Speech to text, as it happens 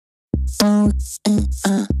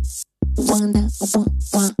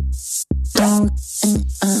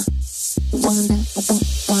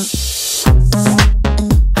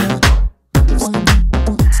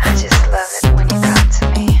just love it when you come to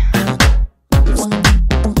me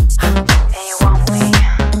and you want me,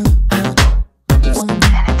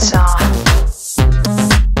 and it's all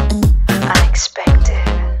unexpected.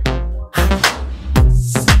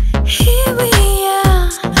 Here we are,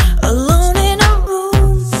 alone in a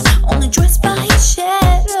room, only dressed by a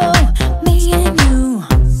shadow, me and you.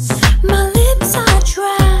 My lips are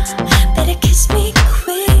dry, better kiss me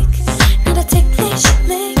quick. Now to take this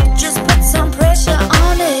lick, just put some pressure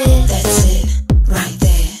on it. That's it, right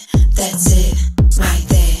there. That's it, right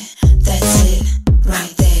there. That's it,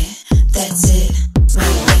 right there. That's it,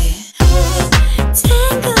 right there.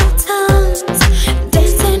 Tangled tongues,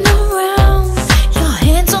 dancing around, your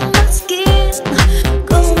hands on my skin,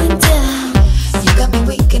 going down. You got me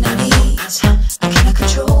weak in the knees, I cannot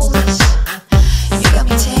control this. You got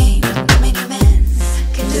me tame, not many men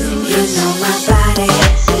can do this. You know my body,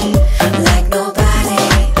 like nobody.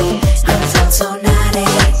 Never felt so naughty.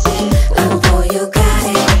 Oh boy, you got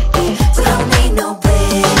it. We don't need no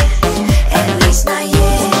bed, at least not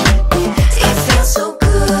yet. It feels so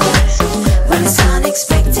good when it's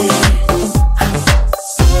unexpected.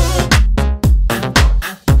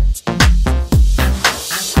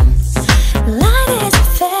 Light as a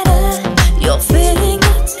feather, your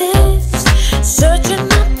fingertips searching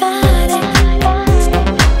my body.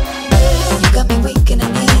 You got me weak in the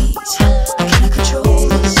knees, I cannot control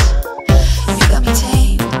this. You got me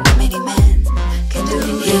tame, not many men can do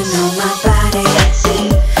this. You know my body,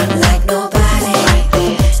 like nobody.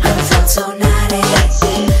 Never felt so naughty.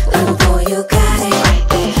 Oh boy, you got it.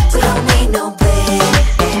 We don't need no bed,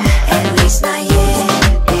 at least not yet.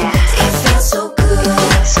 It feels so good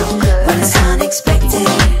when it's unexpected.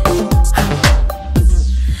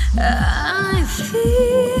 I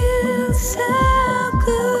feel so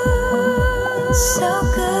good, so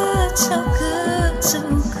good, so good, so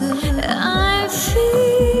good. I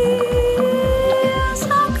feel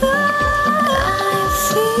so good. I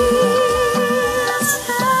feel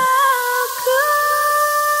so good.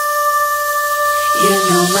 You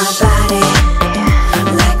know my body,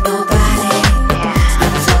 like nobody.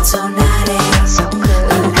 Never felt so naughty.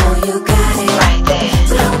 Oh boy, you got it.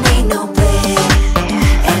 We don't need no bed,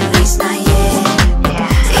 at least not yet.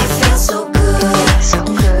 It feels so good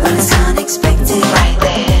when it's unexpected.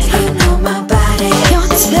 You know my body, Your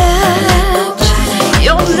touch,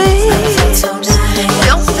 your lips, so naughty.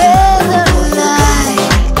 your feather-light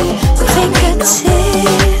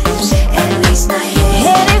fingertips, At least not yet.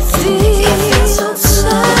 and it feels so so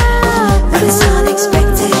when it's good,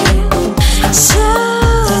 unexpected. so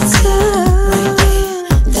good.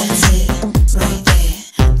 That's it, right there.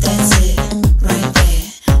 That's it, right there.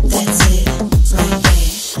 That's it, right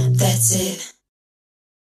there. That's it.